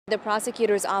The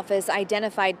prosecutor's office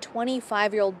identified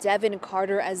 25-year-old Devin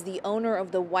Carter as the owner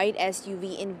of the white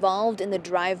SUV involved in the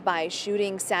drive-by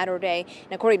shooting Saturday.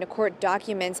 And according to court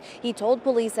documents, he told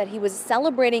police that he was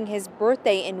celebrating his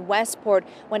birthday in Westport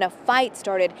when a fight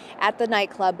started at the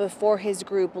nightclub before his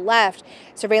group left.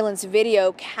 Surveillance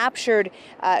video captured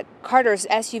Carter's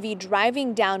SUV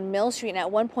driving down Mill Street, and at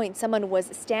one point someone was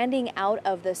standing out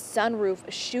of the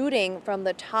sunroof shooting from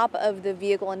the top of the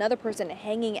vehicle. Another person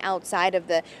hanging outside of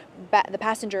the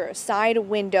passenger side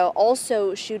window,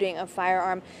 also shooting a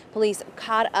firearm. Police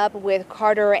caught up with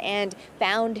Carter and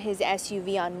found his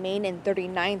SUV on Main and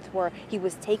 39th, where he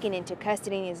was taken into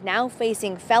custody and is now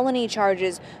facing felony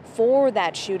charges for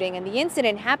that shooting. And the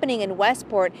incident happening in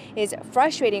Westport is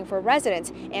frustrating for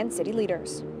residents and city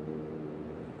leaders.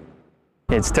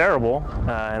 It's terrible,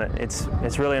 and it's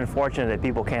really unfortunate that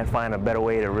people can't find a better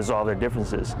way to resolve their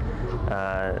differences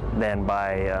than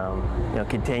by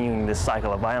continuing this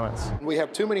cycle of violence. We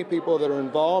have too many people that are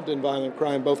involved in violent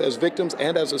crime, both as victims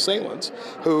and as assailants,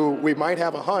 who we might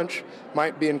have a hunch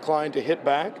might be inclined to hit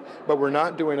back, but we're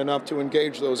not doing enough to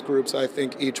engage those groups, I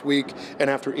think, each week and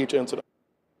after each incident.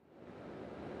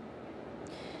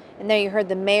 And there you heard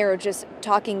the mayor just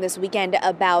talking this weekend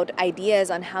about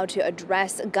ideas on how to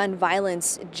address gun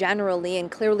violence generally. And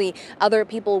clearly other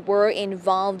people were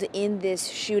involved in this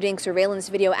shooting. Surveillance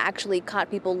video actually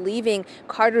caught people leaving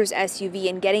Carter's SUV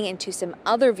and getting into some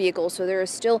other vehicles. So there are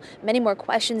still many more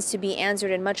questions to be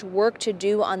answered and much work to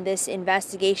do on this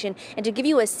investigation. And to give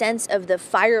you a sense of the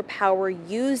firepower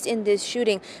used in this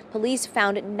shooting, police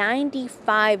found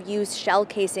 95 used shell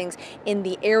casings in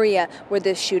the area where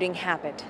this shooting happened.